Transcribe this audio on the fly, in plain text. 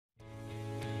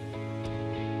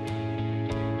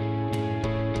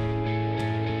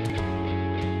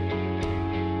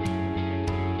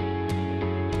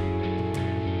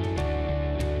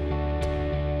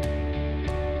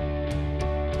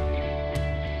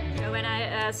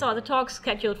saw the talk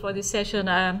scheduled for this session,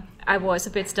 I was a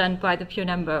bit stunned by the pure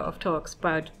number of talks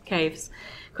about caves,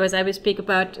 because I will speak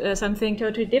about something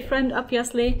totally different,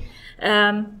 obviously.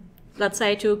 Let's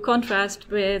say to contrast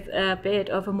with a bit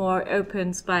of a more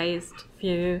open, spaced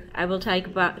view, I will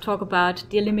talk about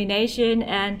the elimination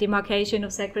and demarcation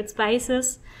of sacred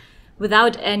spaces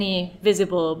without any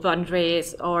visible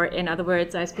boundaries, or in other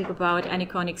words, I speak about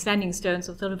Aniconic standing stones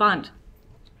of the Levant.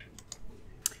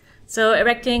 So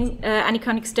erecting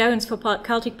Aniconic stones for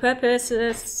cultic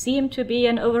purposes seemed to be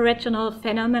an over-regional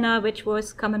phenomena which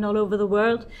was common all over the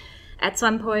world at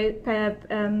some point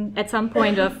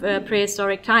of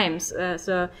prehistoric times.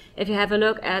 So if you have a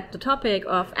look at the topic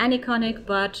of Aniconic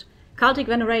but cultic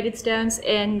venerated stones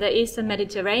in the Eastern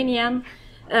Mediterranean,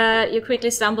 you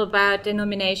quickly stumble about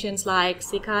denominations like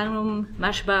Sikkanum,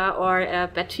 Mașșebah, or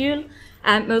Baityloi,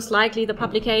 and most likely the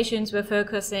publications were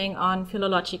focusing on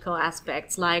philological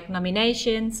aspects like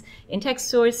nominations in text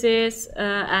sources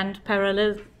and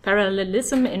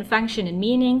parallelism in function and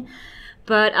meaning,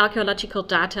 but archaeological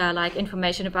data like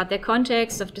information about their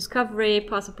context of discovery,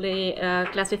 possibly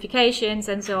classifications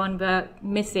and so on, were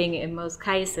missing in most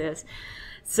cases.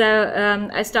 So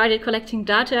I started collecting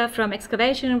data from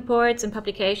excavation reports and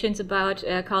publications about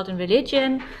cult and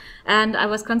religion, and I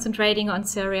was concentrating on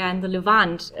Syria and the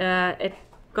Levant. It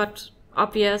got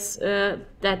obvious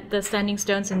that the standing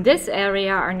stones in this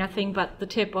area are nothing but the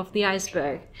tip of the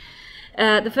iceberg.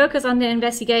 The focus on the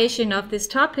investigation of this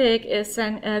topic is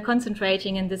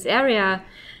concentrating in this area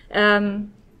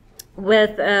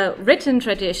with a written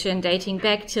tradition dating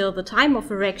back till the time of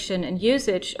erection and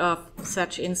usage of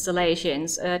such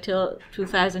installations till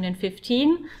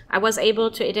 2015. I was able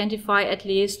to identify at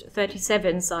least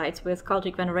 37 sites with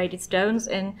cultic venerated stones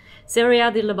in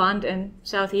Syria, the Levant, and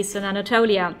southeastern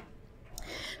Anatolia.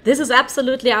 This is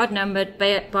absolutely outnumbered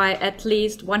by at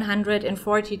least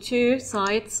 142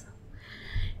 sites,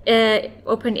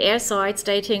 open-air sites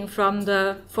dating from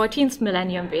the 14th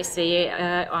millennium BC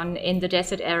in the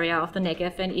desert area of the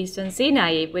Negev and eastern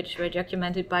Sinai, which were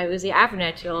documented by Uzi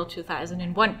Avner till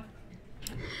 2001.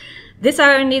 These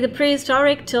are only the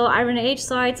prehistoric till Iron Age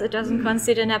sites. It doesn't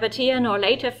consider Nabatean or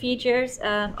later features.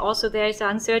 Also, there is an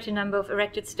uncertain number of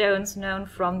erected stones known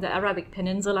from the Arabic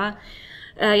Peninsula,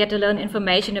 yet alone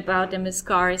information about them is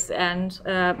scarce and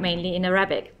mainly in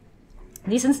Arabic.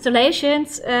 These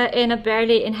installations in a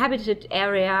barely inhabited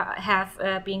area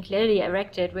have been clearly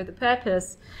erected with a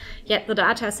purpose, yet the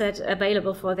data set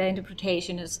available for their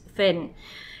interpretation is thin.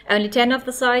 Only 10 of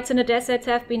the sites in the deserts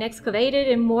have been excavated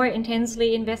and more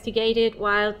intensely investigated,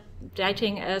 while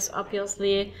dating is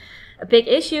obviously a big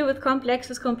issue with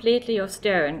complexes completely of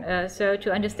stone. So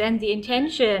to understand the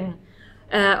intention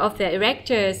of the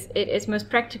erectors, it is most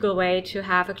practical way to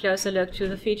have a closer look to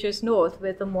the features north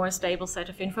with a more stable set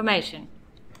of information.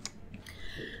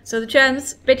 So the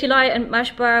terms Baityloi and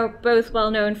Mașșebah are both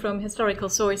well known from historical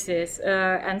sources,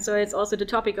 and so it's also the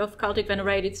topic of cultic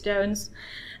venerated stones,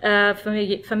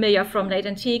 familiar from late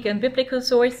antique and biblical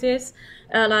sources,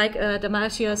 like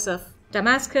Damascius of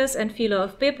Damascus and Philo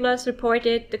of Byblos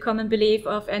reported the common belief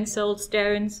of ensouled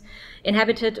stones,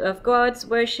 inhabited of gods,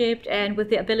 worshipped, and with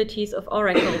the abilities of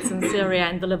oracles in Syria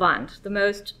and the Levant. The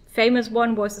most famous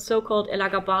one was the so-called El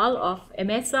Agabal of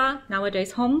Emesa,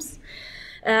 nowadays Homs,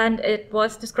 and it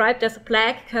was described as a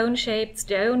black cone-shaped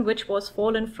stone which was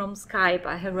fallen from sky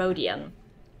by Herodian.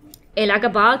 El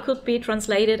Agabal could be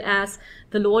translated as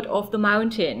the Lord of the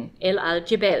Mountain, El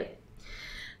Al-Jebel.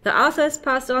 The authors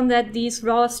passed on that these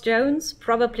raw stones,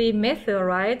 probably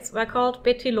meteorites, were called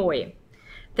Baityloi.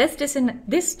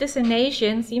 This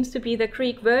designation seems to be the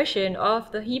Greek version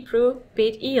of the Hebrew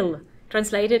Beit El,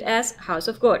 translated as House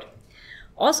of God.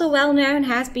 Also well known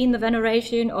has been the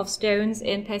veneration of stones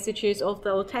in passages of the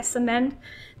Old Testament.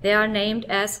 They are named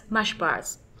as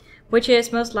Mașșebahs, which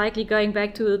is most likely going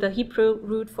back to the Hebrew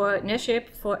root for neshib,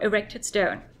 for erected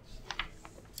stone.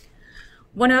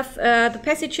 One of the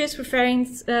passages referring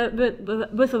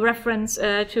with a reference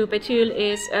to Baityloi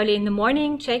is early in the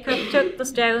morning. Jacob took the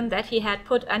stone that he had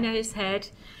put under his head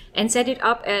and set it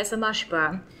up as a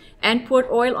Mașșebah and poured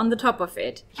oil on the top of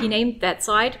it. He named that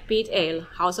site Beit El,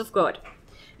 House of God.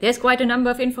 There's quite a number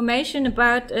of information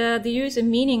about the use and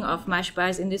meaning of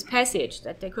Mașșebahs in this passage,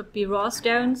 that they could be raw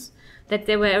stones, that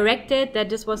they were erected, that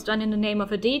this was done in the name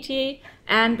of a deity,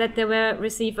 and that they were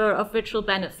receiver of ritual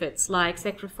benefits like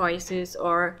sacrifices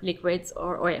or liquids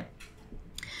or oil.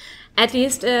 At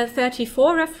least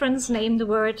 34 references name the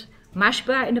word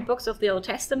Mașșebah in the books of the Old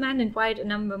Testament, and quite a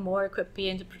number more could be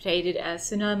interpreted as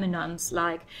synonyms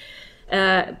like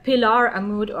pillar,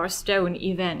 amud, or stone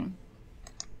even.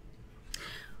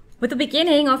 With the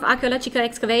beginning of archaeological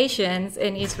excavations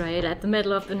in Israel at the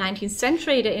middle of the 19th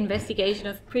century, the investigation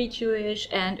of pre-Jewish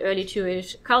and early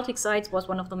Jewish cultic sites was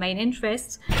one of the main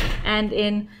interests. And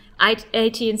in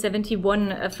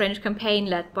 1871, a French campaign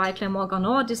led by Clément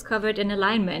Garneau discovered an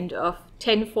alignment of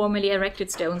 10 formerly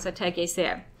erected stones at Tel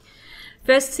Gezer.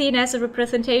 First seen as a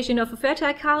representation of a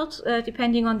fertile cult,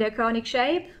 depending on their conic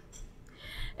shape,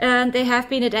 and they have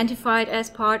been identified as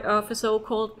part of a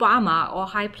so-called Bama, or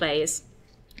high place,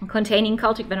 containing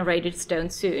cultic venerated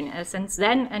stones soon. Since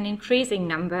then, an increasing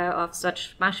number of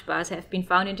such Mașșebahs have been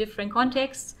found in different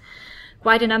contexts,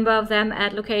 quite a number of them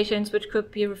at locations which could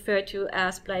be referred to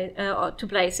as to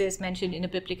places mentioned in the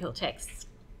biblical texts.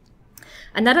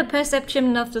 Another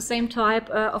perception of the same type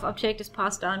of object is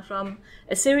passed down from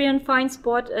a Syrian find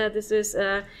spot. This is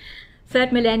early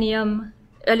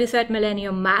 3rd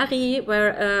millennium Mari,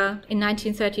 where in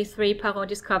 1933 Parot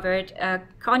discovered a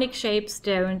conic-shaped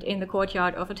stone in the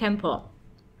courtyard of a temple.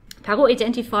 Parot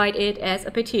identified it as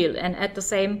a Baityloi, and at the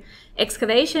same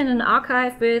excavation, an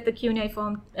archive with the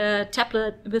cuneiform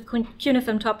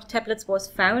top tablets was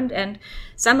found, and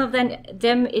some of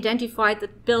them identified the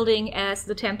building as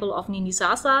the temple of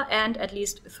Ninisasa, and at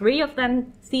least 3 of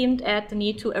them themed at the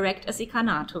need to erect a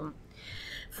Sikkanum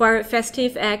for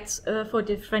festive acts for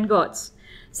different gods.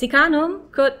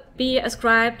 Sikkanum could be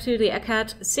ascribed to the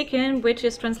akkad Sikkan, which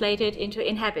is translated into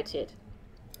inhabited.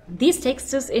 These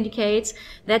texts indicate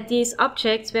that these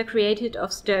objects were created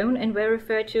of stone and were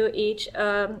referred to each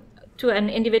to an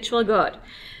individual god.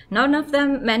 None of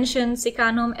them mention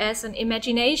Sikkanum as an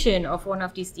imagination of one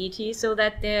of these deities, so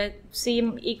that they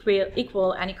seem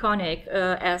equal Aniconic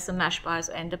as the Mașșebahs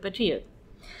and the Baityloi.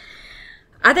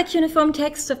 Other cuneiform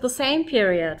texts of the same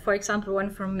period, for example one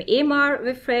from Emar,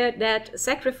 referred that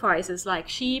sacrifices like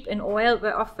sheep and oil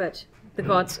were offered the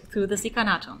gods through the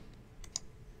Sikkanum.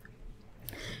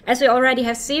 As we already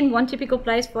have seen, one typical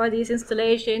place for these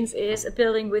installations is a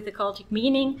building with a cultic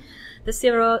meaning. The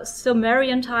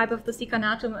Sumerian type of the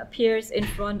Sikkanum appears in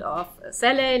front of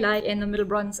stelae, like in the Middle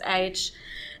Bronze Age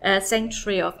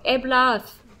sanctuary of Ebla,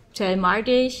 of Tel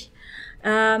Mardich,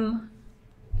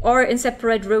 or in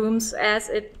separate rooms,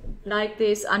 like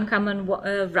this uncommon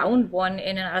round one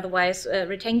in an otherwise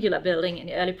rectangular building in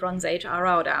the early Bronze Age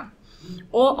Arauda,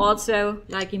 or also,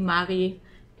 like in Mari,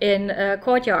 in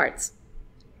courtyards.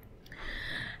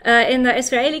 In the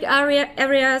Israeli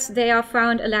areas, they are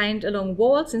found aligned along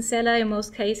walls in stelae in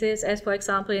most cases, as for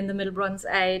example in the Middle Bronze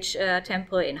Age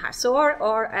temple in Hasor,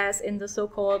 or as in the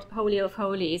so-called Holy of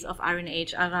Holies of Iron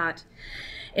Age Arad.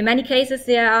 In many cases,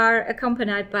 they are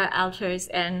accompanied by altars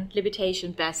and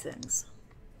libitation basins.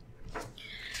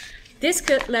 This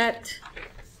could lead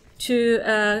to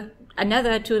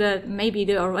maybe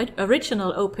the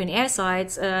original open-air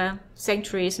sites,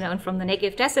 sanctuaries known from the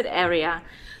Negev desert area.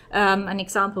 An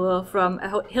example from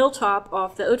a hilltop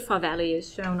of the Utfa Valley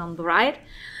is shown on the right.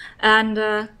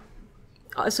 And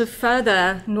also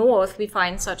further north, we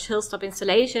find such hilltop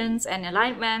installations and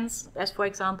alignments, as for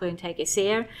example in Tel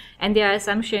Gezer. And there are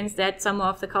assumptions that some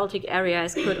of the cultic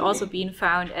areas could also be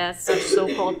found as such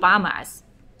so-called Bamas.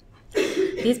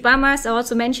 These Bamas are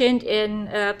also mentioned in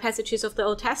passages of the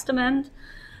Old Testament,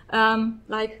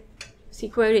 like see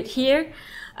quoted here.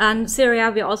 And Syria,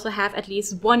 we also have at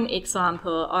least one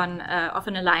example of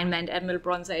an alignment at Middle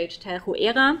Bronze Age Tel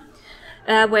Huera,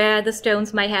 where the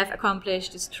stones may have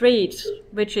accomplished a street,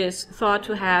 which is thought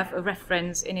to have a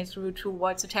reference in its route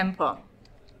towards a temple.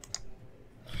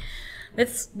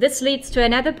 This leads to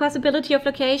another possibility of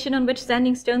location on which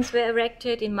standing stones were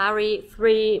erected. In Mari,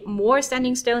 3 more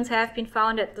standing stones have been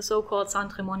found at the so-called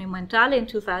Centre Monumental in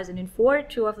 2004,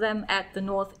 2 of them at the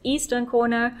northeastern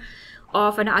corner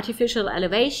of an artificial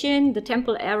elevation the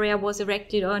temple area was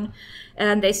erected on,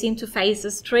 and they seem to face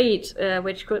a street,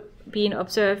 which could be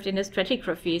observed in the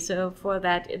stratigraphy. So for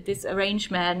that, this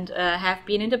arrangement have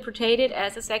been interpreted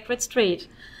as a sacred street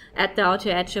at the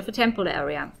outer edge of a temple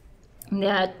area. And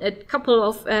there are a couple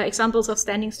of examples of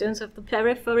standing stones of the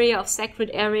periphery of sacred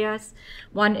areas.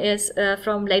 One is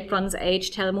from late Bronze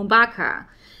Age Tel Mumbaka.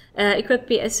 It could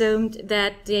be assumed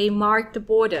that they mark the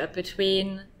border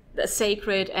between a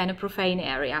sacred and a profane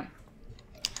area.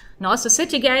 And also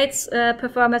city gates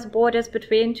perform as borders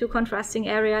between 2 contrasting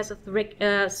areas of the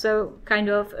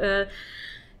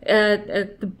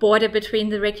the border between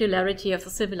the regularity of the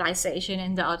civilization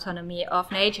and the autonomy of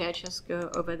nature. I just go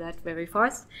over that very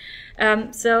fast.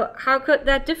 So how could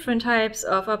that different types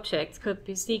of objects could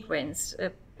be sequenced?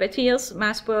 Baityloi,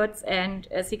 Mașșebahs, and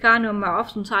Sikkanum are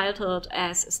often titled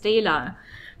as stela,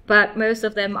 but most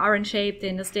of them aren't shaped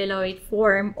in a steloid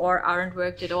form or aren't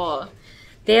worked at all.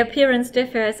 Their appearance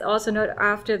differs also not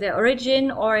after their origin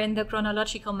or in the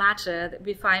chronological matter.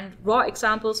 We find raw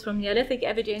examples from Neolithic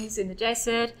evidence in the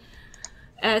desert,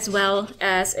 as well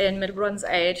as in Middle Bronze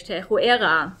Age Tejo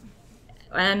era,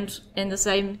 and in the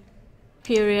same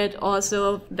period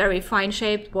also very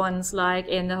fine-shaped ones like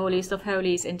in the Holiest of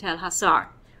Holies in Tel Hassar.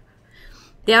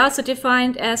 They are also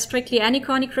defined as strictly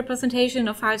aniconic representation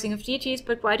of housing of deities,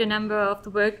 but quite a number of the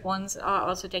worked ones are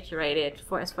also decorated.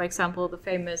 For example, the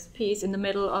famous piece in the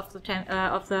middle of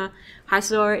the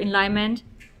Hassor alignment,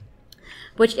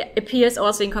 which appears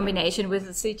also in combination with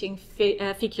the seating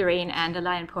figurine and a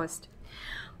lion post.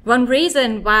 One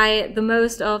reason why the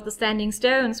most of the standing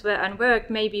stones were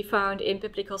unworked may be found in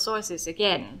biblical sources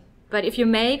again. But if you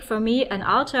make, for me, an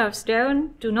altar of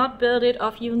stone, do not build it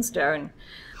of hewn stone.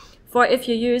 For if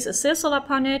you use a chisel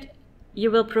upon it,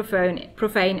 you will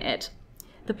profane it.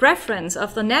 The preference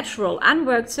of the natural,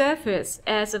 unworked surface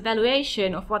as a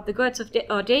valuation of what the gods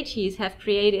or deities have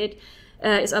created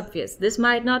is obvious. This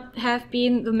might not have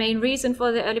been the main reason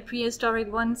for the early prehistoric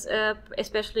ones,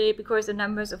 especially because the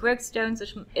numbers of worked stones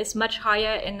is much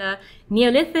higher in the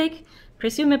Neolithic,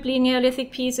 presumably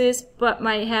Neolithic pieces, but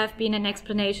might have been an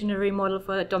explanatory model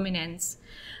for the dominance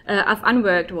of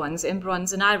unworked ones in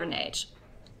Bronze and Iron Age.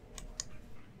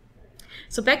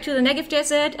 So back to the Negev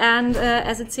Desert, and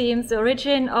as it seems, the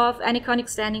origin of aniconic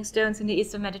standing stones in the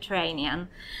Eastern Mediterranean.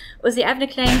 Uzi Avner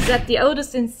claims that the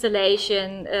oldest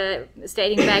installation is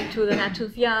dating back to the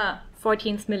Anatolia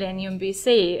 14th millennium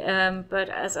BC, but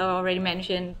as I already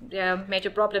mentioned, there are major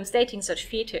problems dating such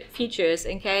features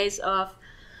in case of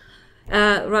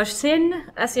Rosh Sin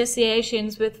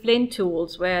associations with flint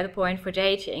tools were the point for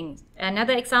dating.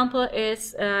 Another example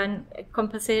is a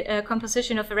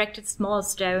composition of erected small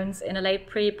stones in a late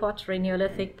pre-pottery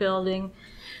Neolithic building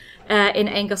in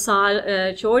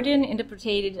Engasal, Jordan,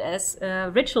 interpreted as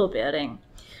ritual building.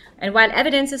 And while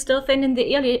evidence is still thin in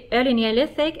the early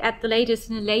Neolithic, at the latest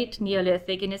in the late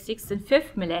Neolithic, in the 6th and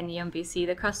 5th millennium BC,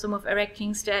 the custom of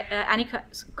erecting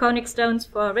aniconic stones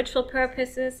for ritual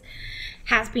purposes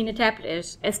has been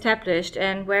established,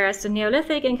 and whereas the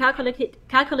Neolithic and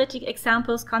Chalcolithic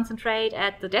examples concentrate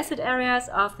at the desert areas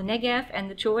of the Negev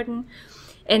and the Jordan,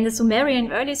 in the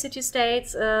Sumerian early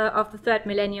city-states of the 3rd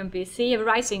millennium BC, a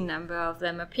rising number of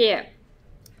them appear.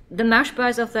 The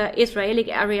Mașșebahs of the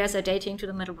Israeli areas are dating to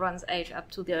the Middle Bronze Age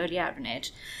up to the Early Iron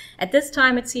Age. At this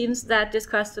time, it seems that this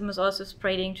custom is also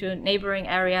spreading to neighboring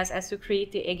areas as to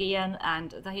Crete, the Aegean,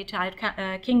 and the Hittite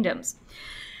kingdoms.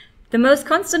 The most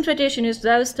constant tradition is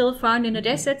those still found in the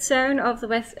desert zone of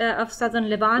the southern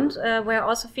Levant, where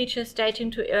also features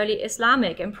dating to early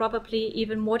Islamic and probably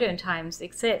even modern times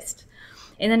exist.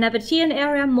 In the Nabatean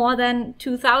area, more than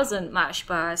 2,000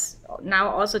 Mașșebahs, now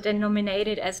also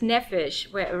denominated as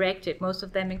Nephish, were erected, most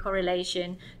of them in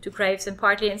correlation to graves and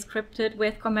partly inscripted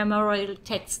with commemorative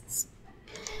texts.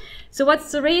 So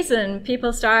what's the reason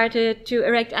people started to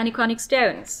erect aniconic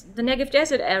stones? The Negev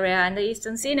Desert area and the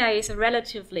Eastern Sinai is a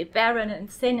relatively barren and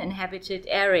thin inhabited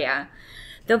area.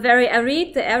 Though very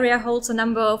arid, the area holds a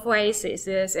number of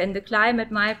oases, and the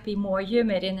climate might be more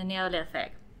humid in the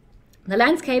Neolithic. The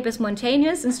landscape is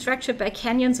mountainous and structured by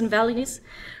canyons and valleys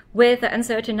with an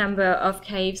uncertain number of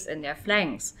caves in their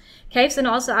flanks. Caves and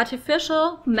also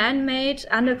artificial, man-made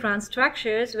underground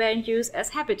structures were in use as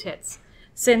habitats,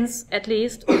 since at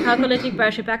least Chalcolithic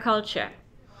Mașșebah culture.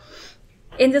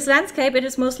 In this landscape, it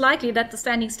is most likely that the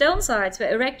standing stone sites were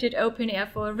erected open air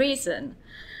for a reason,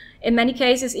 in many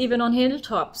cases even on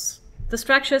hilltops. The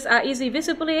structures are easily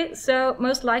visible, so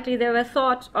most likely they were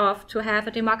thought of to have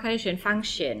a demarcation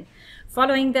function.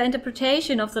 Following the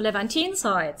interpretation of the Levantine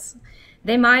sites,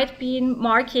 they might be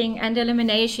marking and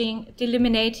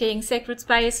delimiting sacred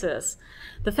spaces.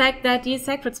 The fact that these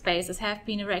sacred spaces have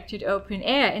been erected open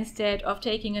air instead of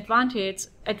taking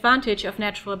advantage of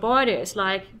natural borders,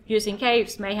 like using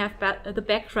caves, may have the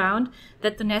background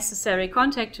that the necessary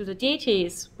contact to the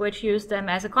deities, which used them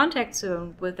as a contact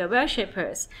zone with their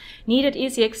worshippers, needed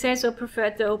easy access or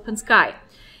preferred the open sky.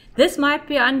 This might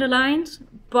be underlined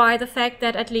by the fact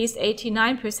that at least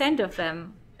 89% of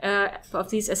them,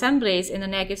 of these assemblies in the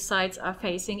Negev sites, are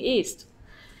facing east.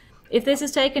 If this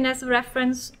is taken as a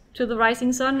reference to the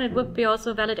rising sun, it would be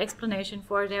also a valid explanation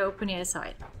for their open air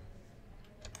site.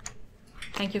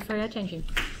 Thank you for your attention.